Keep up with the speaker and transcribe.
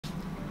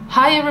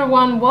Hi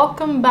everyone,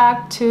 welcome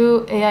back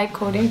to AI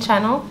Coding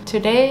channel.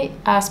 Today,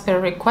 as per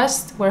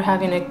request, we're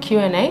having a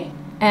Q&A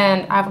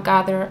and I've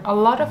gathered a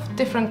lot of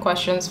different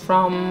questions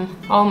from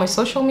all my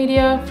social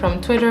media,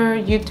 from Twitter,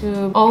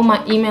 YouTube, all my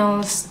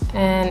emails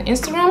and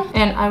Instagram,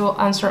 and I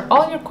will answer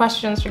all your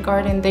questions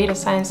regarding data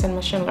science and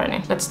machine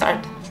learning. Let's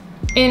start.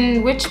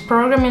 In which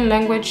programming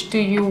language do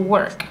you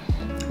work?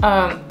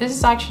 This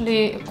is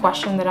actually a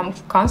question that I'm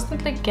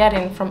constantly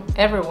getting from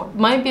everyone.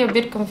 Might be a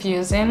bit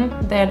confusing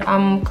that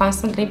I'm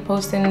constantly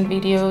posting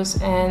videos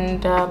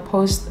and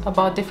post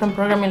about different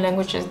programming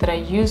languages that I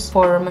use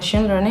for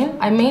machine learning.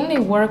 I mainly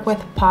work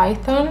with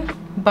Python,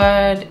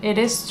 but it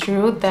is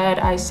true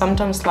that I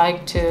sometimes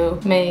like to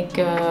make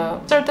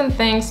certain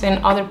things in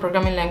other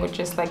programming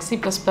languages like C++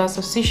 or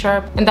C#,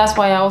 and that's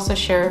why I also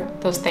share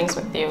those things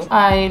with you.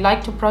 I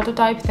like to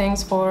prototype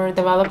things for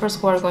developers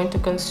who are going to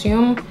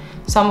consume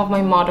some of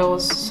my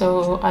models,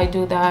 so I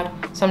do that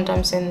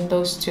sometimes in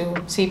those two,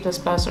 C++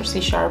 or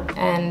C#,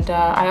 and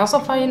I also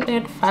find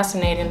it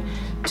fascinating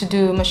to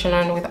do machine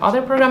learning with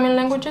other programming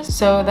languages,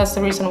 so that's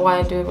the reason why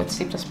I do it with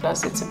C++.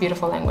 It's a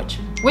beautiful language.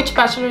 Which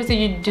bachelors did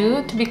you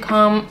do to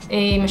become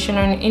a machine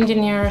learning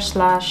engineer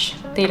slash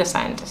data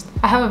scientist?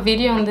 I have a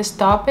video on this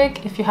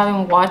topic. If you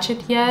haven't watched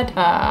it yet,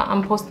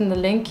 I'm posting the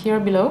link here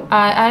below.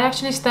 I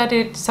actually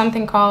studied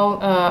something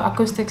called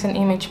acoustics and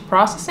image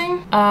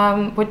processing,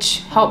 which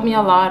helped me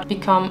a lot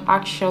become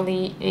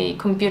actually a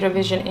computer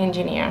vision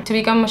engineer. To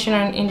become machine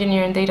learning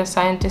engineer and data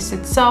scientist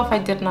itself, I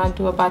did not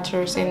do a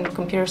bachelor's in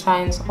computer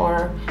science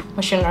or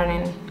machine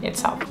learning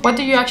itself. What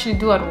do you actually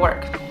do at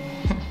work?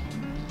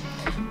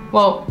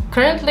 Well,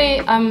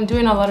 currently I'm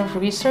doing a lot of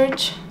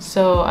research,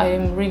 so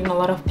I'm reading a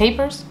lot of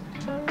papers,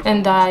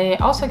 and I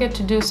also get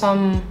to do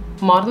some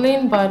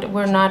modeling, but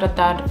we're not at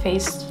that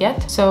phase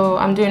yet. So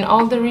I'm doing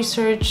all the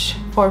research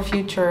for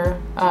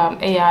future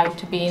AI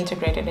to be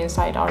integrated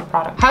inside our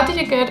product. How did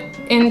you get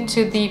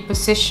into the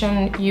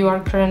position you are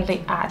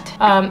currently at?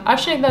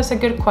 Actually, that's a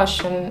good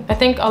question. I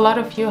think a lot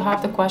of you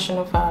have the question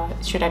of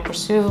should I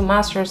pursue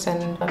master's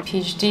and a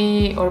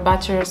PhD or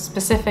bachelor's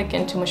specific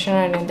into machine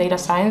learning and data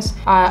science?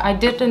 I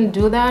didn't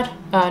do that,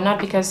 not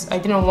because I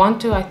didn't want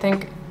to. I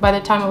think by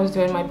the time I was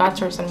doing my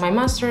bachelor's and my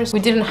master's,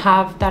 we didn't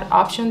have that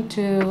option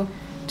to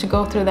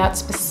go through that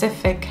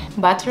specific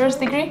bachelor's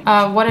degree.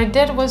 What I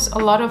did was a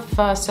lot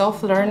of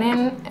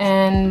self-learning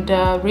and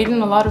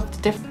reading a lot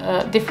of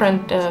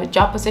different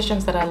job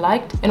positions that I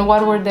liked and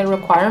what were their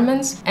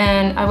requirements,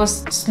 and I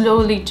was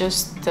slowly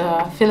just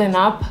filling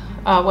up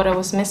what I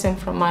was missing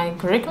from my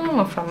curriculum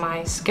or from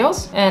my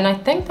skills, and I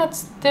think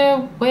that's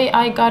the way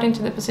I got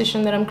into the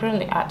position that I'm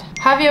currently at.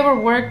 Have you ever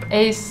worked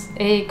as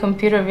a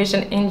computer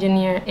vision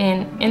engineer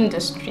in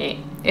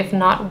industry? If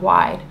not,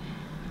 why?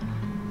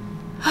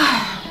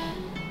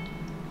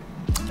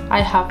 I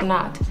have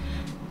not,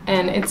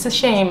 and it's a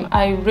shame.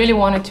 I really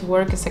wanted to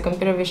work as a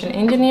computer vision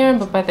engineer,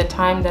 but by the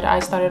time that I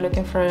started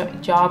looking for a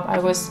job, I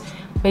was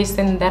based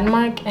in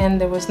Denmark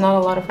and there was not a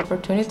lot of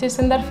opportunities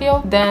in that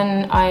field.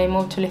 Then I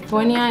moved to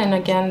Lithuania, and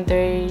again,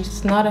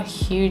 there's not a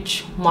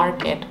huge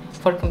market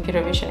for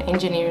computer vision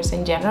engineers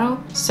in general.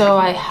 So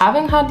I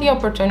haven't had the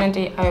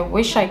opportunity. I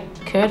wish I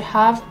could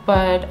have,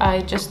 but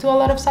I just do a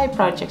lot of side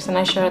projects and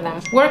I share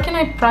them. Where can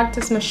I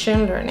practice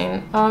machine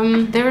learning?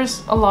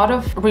 There's a lot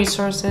of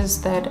resources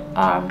that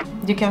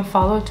you can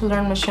follow to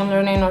learn machine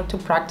learning or to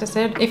practice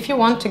it. If you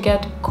want to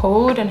get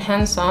code and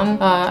hands-on,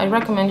 I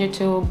recommend you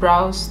to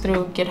browse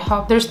through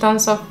GitHub. There's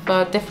tons of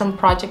different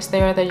projects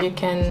there that you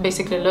can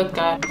basically look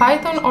at.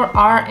 Python or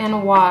R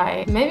and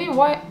Y? Maybe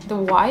the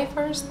Y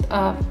first.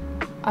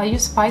 I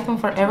use Python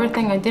for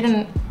everything. I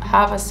didn't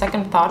have a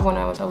second thought when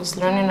I was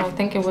learning. I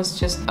think it was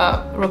just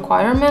a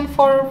requirement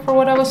for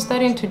what I was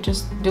studying to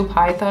just do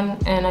Python,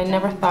 and I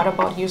never thought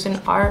about using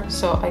R,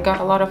 so I got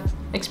a lot of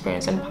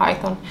experience in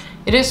Python.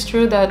 It is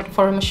true that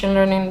for machine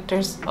learning,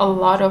 there's a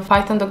lot of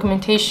Python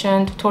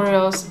documentation,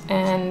 tutorials,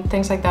 and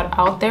things like that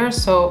out there,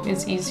 so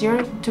it's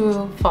easier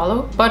to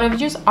follow. But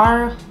I've used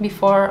R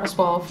before as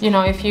well. You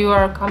know, if you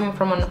are coming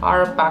from an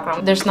R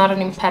background, there's not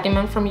an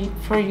impediment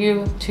for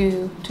you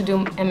to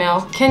do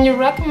ML. Can you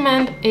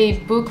recommend a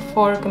book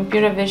for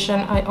computer vision?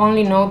 I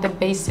only know the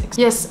basics.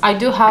 Yes, I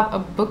do have a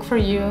book for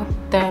you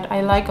that I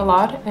like a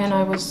lot, and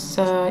I was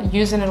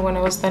using it when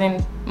I was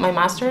studying my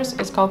master's.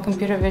 It's called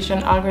Computer Vision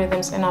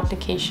Algorithms and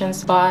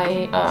Applications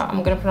by,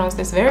 I'm gonna pronounce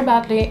this very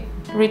badly,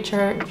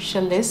 Richard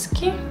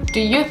Shalisky. Do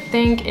you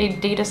think a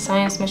data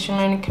science machine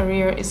learning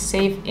career is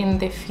safe in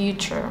the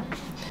future?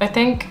 I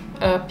think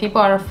people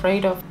are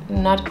afraid of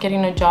not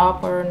getting a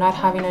job or not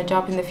having a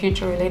job in the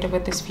future related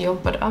with this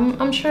field, but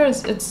I'm sure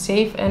it's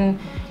safe. And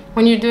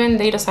when you're doing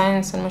data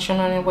science and machine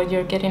learning, what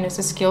you're getting is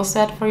a skill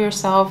set for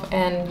yourself,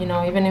 and you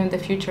know, even in the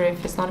future,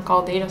 if it's not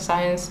called data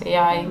science,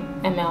 AI,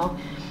 ML,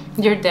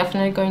 you're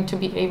definitely going to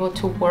be able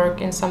to work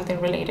in something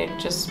related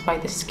just by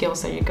the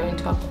skills that you're going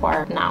to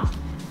acquire now.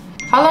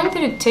 How long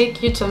did it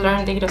take you to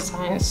learn data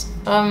science?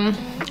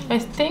 I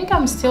think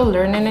I'm still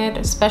learning it,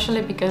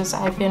 especially because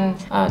I've been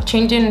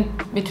changing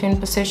between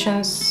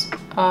positions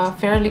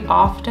fairly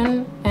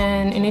often,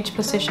 and in each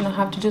position I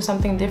have to do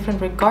something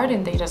different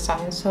regarding data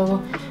science.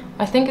 So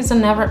I think it's a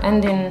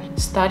never-ending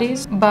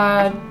studies,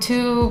 but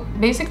to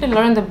basically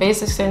learn the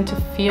basics and to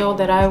feel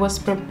that I was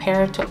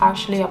prepared to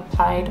actually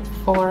apply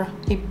for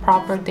a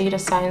proper data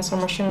science or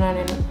machine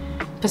learning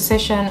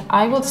position,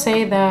 I would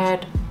say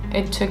that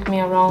it took me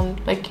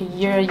around like a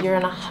year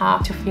and a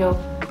half to feel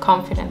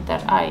confident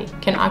that I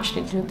can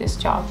actually do this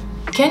job.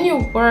 Can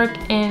you work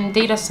in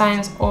data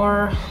science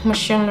or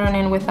machine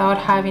learning without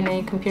having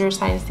a computer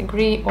science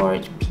degree or a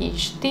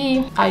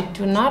PhD? I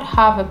do not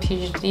have a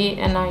PhD,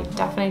 and I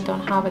definitely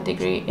don't have a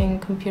degree in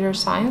computer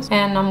science,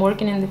 and I'm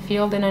working in the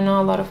field, and I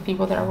know a lot of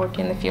people that are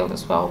working in the field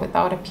as well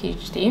without a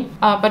PhD.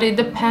 But it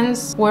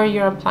depends where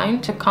you're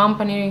applying to.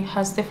 Company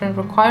has different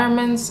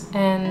requirements,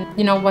 and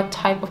you know what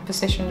type of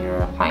position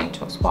you're applying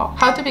to as well.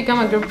 How to become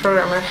a good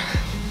programmer?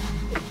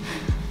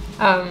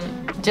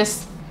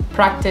 Just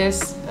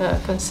practice,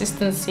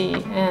 consistency,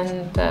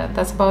 and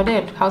that's about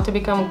it. How to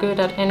become good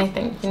at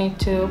anything, you need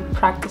to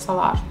practice a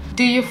lot.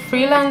 Do you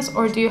freelance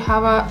or do you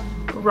have a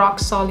rock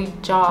solid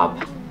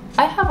job?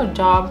 I have a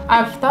job.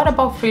 I've thought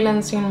about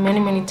freelancing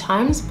many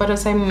times, but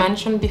as I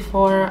mentioned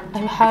before,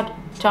 I've had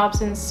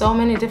jobs in so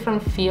many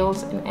different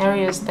fields and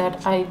areas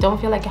that I don't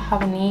feel like I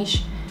have a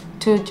niche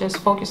to just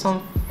focus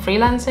on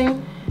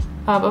freelancing.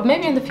 But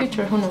maybe in the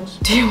future, who knows?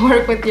 Do you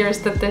work with your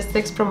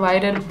statistics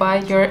provided by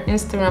your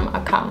Instagram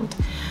account?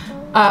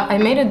 I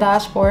made a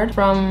dashboard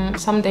from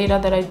some data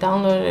that I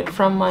downloaded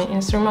from my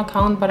Instagram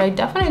account, but I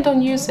definitely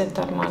don't use it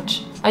that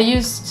much. I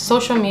use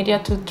social media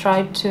to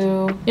try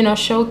to, you know,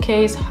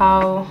 showcase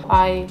how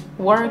I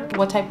work,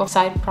 what type of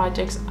side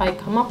projects I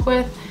come up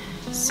with.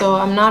 So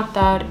I'm not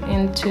that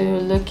into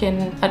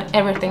looking at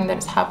everything that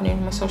is happening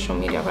in my social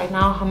media right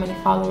now, how many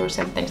followers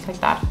and things like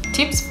that.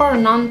 Tips for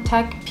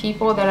non-tech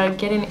people that are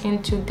getting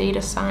into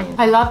data science.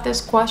 I love this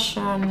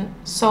question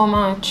so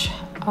much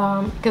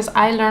because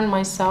I learned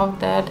myself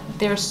that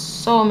there's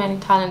so many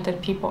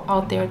talented people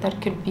out there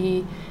that could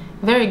be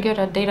very good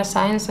at data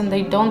science, and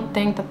they don't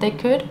think that they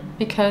could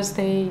because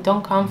they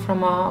don't come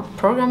from a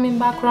programming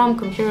background,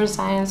 computer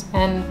science,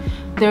 and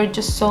they're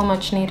just so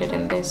much needed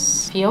in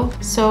this field.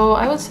 So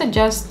I would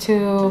suggest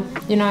to,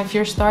 you know, if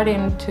you're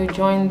starting to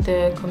join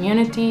the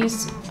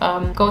communities,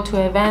 go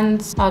to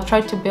events,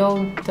 try to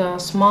build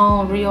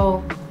small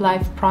real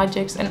life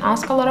projects and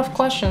ask a lot of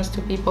questions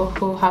to people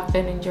who have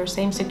been in your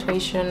same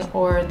situation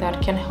or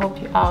that can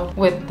help you out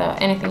with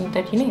anything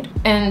that you need.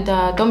 And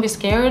don't be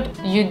scared.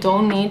 You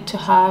don't need to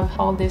have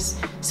all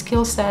this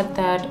skill set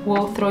that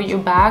will throw you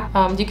back.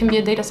 You can be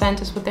a data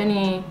scientist with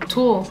any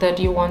tool that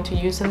you want to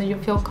use and that you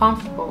feel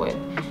comfortable with.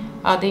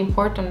 The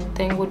important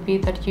thing would be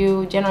that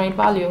you generate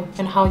value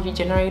and how you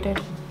generate it.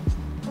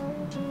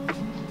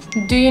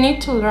 Do you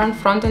need to learn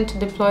frontend to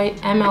deploy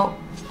ML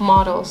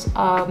models?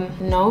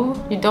 No,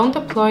 you don't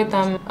deploy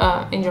them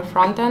in your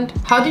frontend.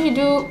 How do you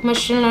do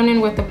machine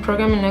learning with a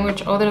programming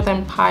language other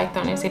than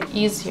Python? Is it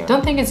easier? I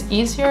don't think it's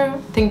easier.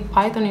 I think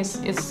Python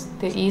is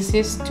the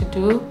easiest to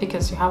do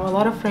because you have a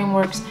lot of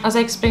frameworks. As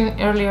I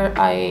explained earlier,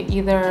 I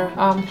either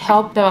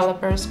help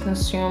developers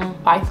consume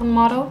Python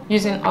model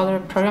using other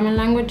programming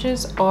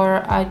languages,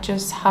 or I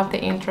just have the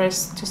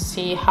interest to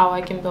see how I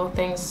can build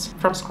things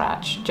from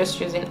scratch just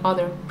using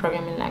other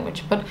programming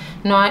language. But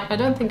no, I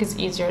don't think it's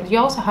easier. You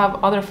also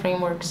have other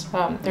frameworks.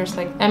 There's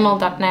like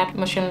ML.NET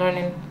machine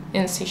learning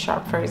in C#,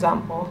 for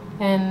example,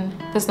 and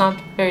that's not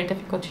very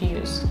difficult to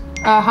use.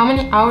 How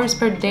many hours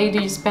per day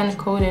do you spend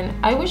coding?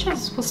 I wish I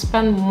would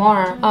spend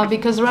more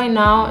because right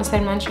now, as I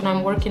mentioned,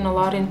 I'm working a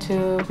lot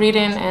into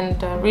reading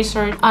and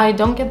research. I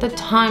don't get the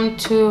time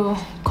to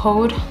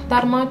code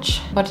that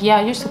much, but yeah,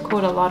 I used to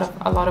code a lot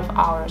of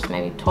hours,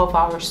 maybe 12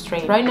 hours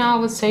straight. Right now, I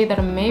would say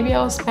that maybe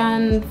I'll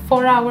spend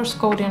 4 hours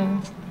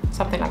coding,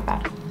 something like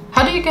that.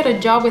 How do you get a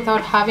job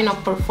without having a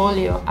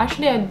portfolio?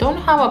 Actually, I don't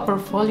have a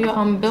portfolio.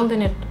 I'm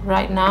building it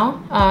right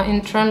now in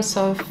terms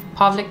of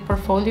public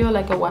portfolio,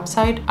 like a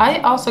website. I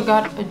also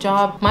got a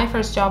job, my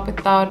first job,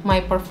 without my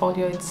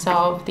portfolio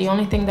itself. The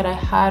only thing that I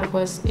had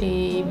was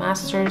a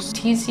master's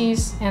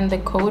thesis and the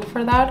code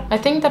for that. I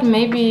think that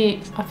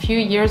maybe a few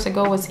years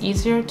ago was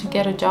easier to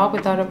get a job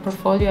without a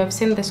portfolio. I've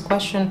seen this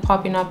question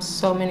popping up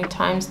so many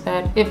times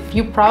that if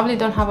you probably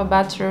don't have a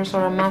bachelor's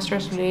or a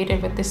master's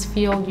related with this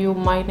field, you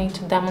might need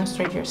to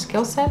demonstrate your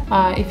skill set.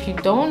 If you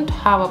don't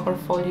have a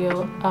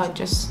portfolio,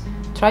 just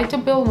try to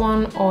build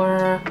one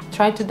or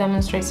try to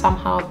demonstrate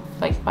somehow,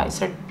 like by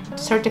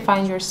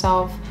certifying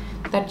yourself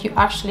that you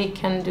actually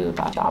can do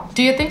that job.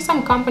 Do you think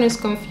some companies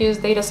confuse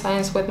data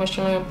science with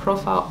machine learning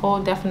profile?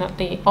 Oh,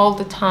 definitely, all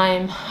the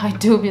time. I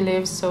do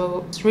believe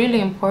so. It's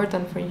really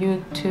important for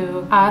you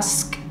to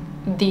ask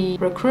the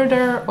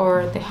recruiter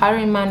or the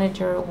hiring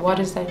manager what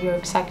is that you're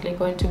exactly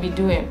going to be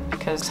doing,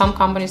 because some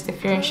companies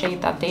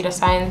differentiate that data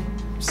science.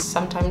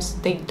 Sometimes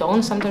they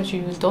don't. Sometimes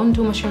you don't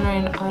do machine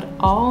learning at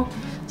all.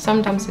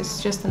 Sometimes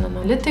it's just an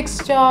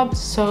analytics job.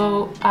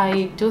 So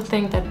I do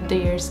think that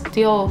there's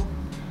still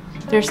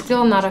there's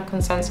still not a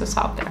consensus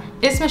out there.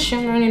 Is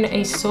machine learning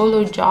a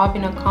solo job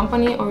in a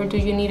company, or do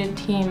you need a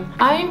team?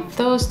 I'm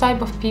those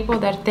type of people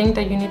that think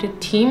that you need a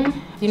team.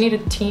 You need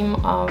a team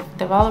of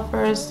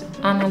developers,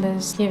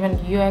 analysts, even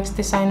UX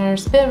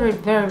designers. Very,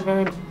 very,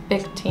 very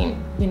big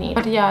team you need.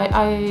 But yeah,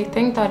 I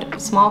think that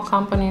small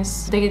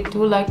companies, they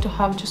do like to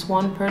have just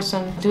one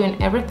person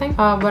doing everything,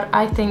 but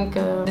I think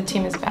the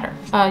team is better.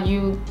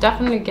 You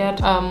definitely get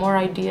more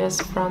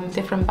ideas from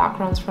different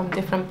backgrounds, from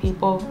different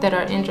people that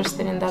are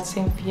interested in that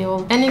same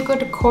field. Any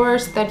good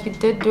course that you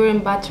did during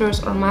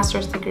bachelor's or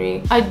master's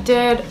degree?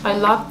 I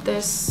loved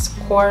this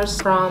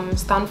course from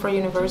Stanford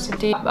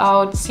University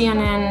about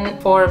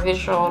CNN for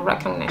visual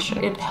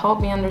recognition. It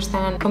helped me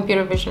understand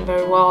computer vision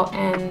very well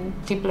and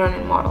deep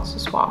learning models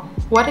as well.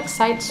 What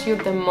excites you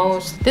the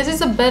most? This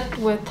is a bit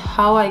with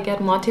how I get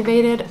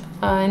motivated,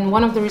 and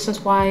one of the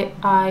reasons why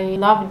I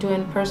love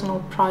doing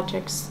personal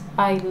projects.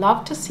 I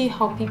love to see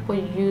how people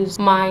use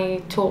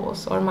my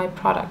tools or my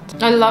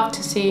product. I love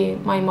to see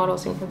my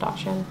models in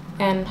production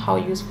and how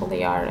useful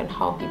they are and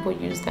how people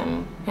use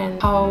them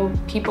and how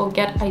people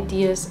get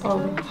ideas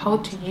of how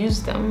to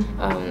use them.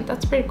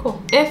 That's pretty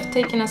cool. If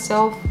taking a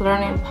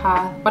self-learning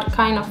path, what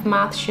kind of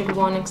math should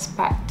one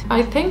expect?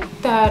 I think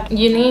that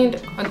you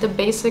need the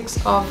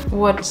basics of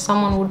what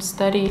someone would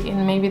study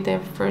in maybe their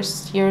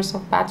first years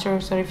of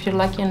bachelor's, or if you're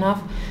lucky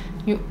enough,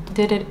 you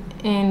did it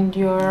in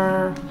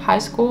your high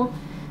school.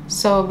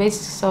 So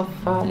basics of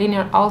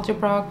linear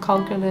algebra,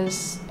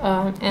 calculus,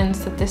 and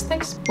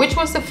statistics. Which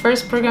was the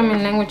first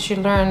programming language you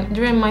learned?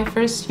 During my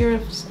first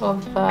years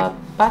of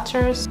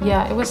bachelor's,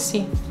 yeah, it was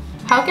C.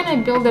 How can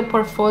I build a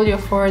portfolio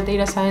for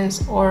data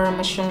science or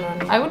machine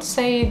learning? I would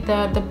say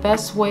that the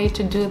best way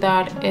to do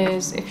that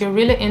is if you're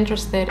really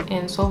interested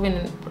in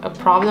solving a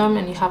problem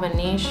and you have a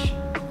niche,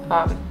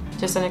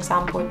 just an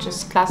example,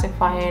 just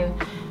classifying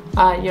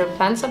your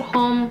plants at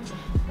home,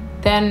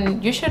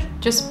 then you should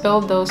just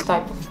build those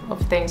type of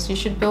things. You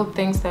should build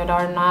things that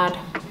are not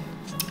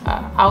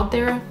out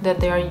there, that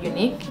they are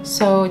unique.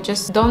 So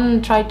just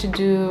don't try to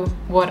do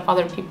what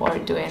other people are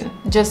doing.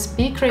 Just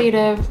be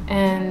creative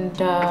and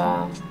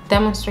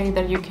demonstrate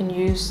that you can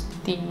use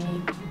the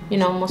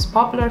most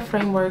popular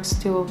frameworks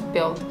to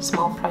build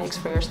small projects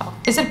for yourself.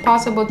 Is it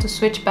possible to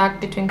switch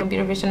back between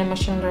computer vision and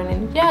machine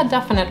learning? Yeah,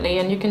 definitely,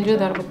 and you can do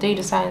that with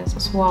data science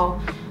as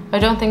well. I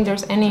don't think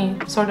there's any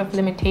sort of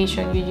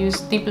limitation. You use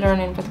deep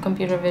learning with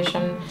computer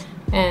vision,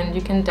 and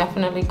you can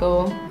definitely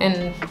go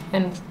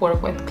and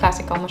work with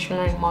classical machine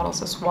learning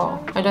models as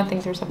well. I don't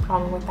think there's a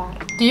problem with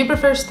that. Do you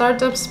prefer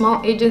startups,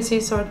 small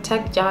agencies, or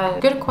tech giants?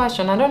 Good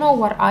question. I don't know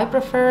what I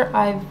prefer.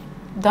 I've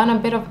done a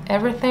bit of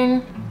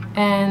everything,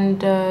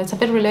 and it's a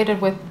bit related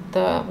with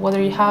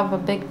whether you have a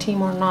big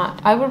team or not.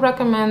 I would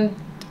recommend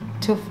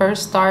to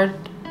first start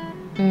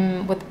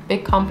with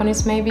big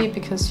companies maybe,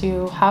 because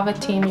you have a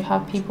team, you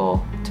have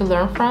people to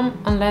learn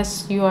from,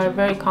 unless you are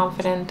very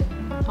confident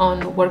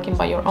on working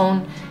by your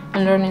own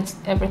and learning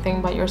everything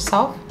by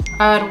yourself.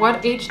 At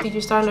what age did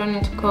you start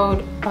learning to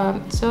code?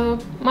 So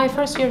my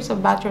first years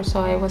of bachelor, so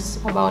I was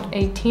about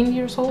 18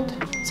 years old.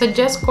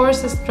 Suggest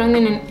courses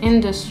trending in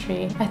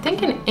industry. I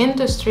think in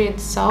industry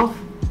itself,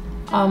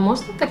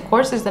 most of the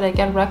courses that I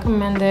get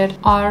recommended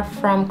are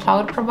from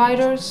cloud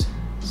providers.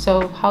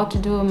 So how to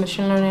do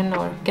machine learning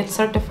or get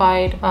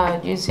certified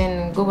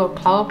using Google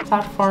Cloud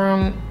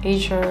Platform,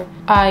 Azure.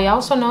 I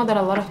also know that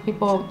a lot of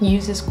people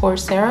use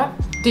Coursera.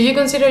 Do you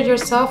consider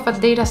yourself a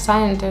data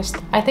scientist?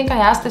 I think I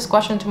asked this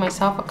question to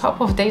myself a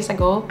couple of days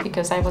ago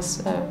because I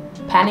was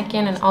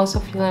panicking and also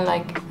feeling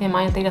like, am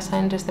I a data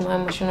scientist? Am I a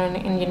machine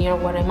learning engineer?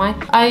 What am I?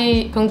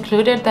 I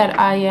concluded that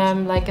I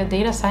am like a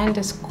data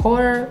scientist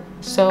core.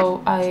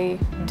 So I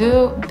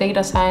do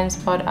data science,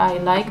 but I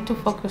like to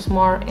focus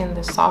more in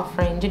the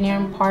software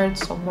engineering part,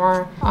 so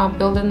more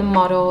building the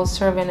models,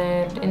 serving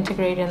it,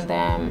 integrating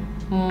them,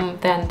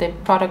 than the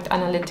product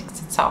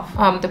analytics itself.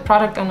 The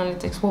product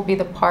analytics will be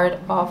the part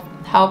of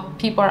how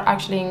people are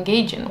actually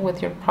engaging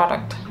with your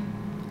product,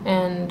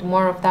 and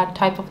more of that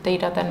type of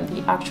data than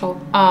the actual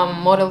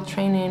model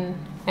training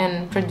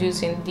and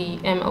producing the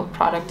ML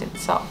product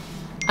itself.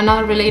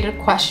 Another related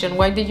question,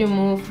 why did you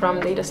move from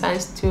data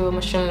science to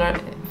machine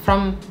learning?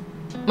 From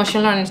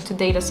machine learning to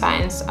data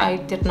science? I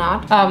did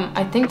not.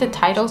 I think the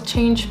titles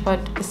changed, but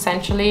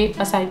essentially,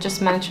 as I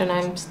just mentioned,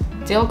 I'm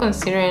still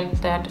considering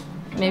that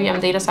maybe I'm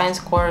data science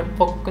core,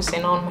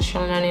 focusing on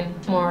machine learning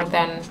more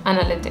than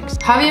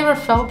analytics. Have you ever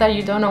felt that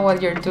you don't know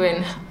what you're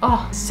doing?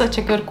 Oh, such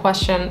a good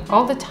question.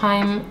 All the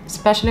time,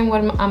 especially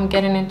when I'm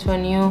getting into a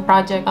new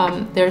project,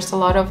 there's a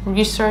lot of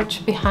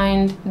research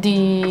behind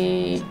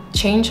the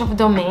change of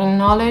domain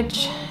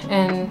knowledge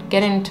and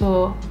getting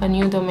into a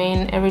new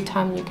domain every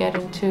time you get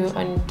into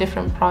a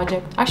different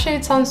project. Actually,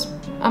 it sounds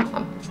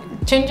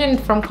changing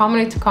from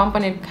company to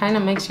company kind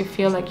of makes you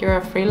feel like you're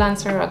a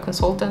freelancer, a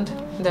consultant.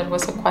 That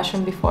was a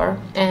question before,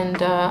 and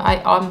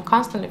I'm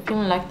constantly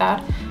feeling like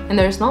that, and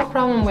there's no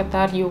problem with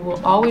that. You will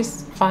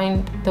always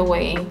find the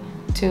way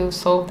to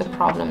solve the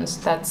problems.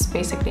 That's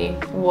basically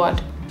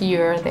what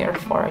you're there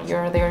for.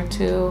 You're there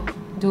to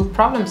do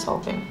problem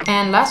solving.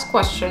 And last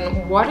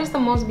question, what is the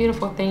most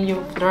beautiful thing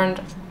you've learned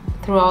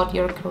throughout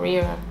your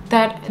career.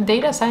 That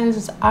data science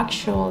is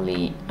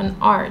actually an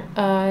art.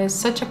 It's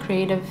such a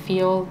creative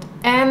field.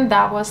 And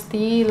that was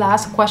the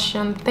last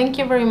question. Thank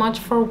you very much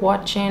for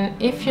watching.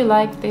 If you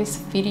like this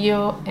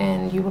video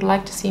and you would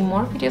like to see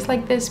more videos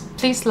like this,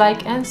 please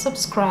like and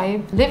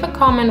subscribe. Leave a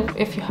comment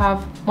if you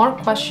have more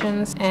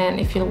questions and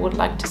if you would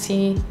like to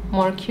see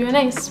more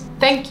Q&As.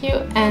 Thank you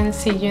and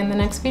see you in the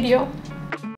next video.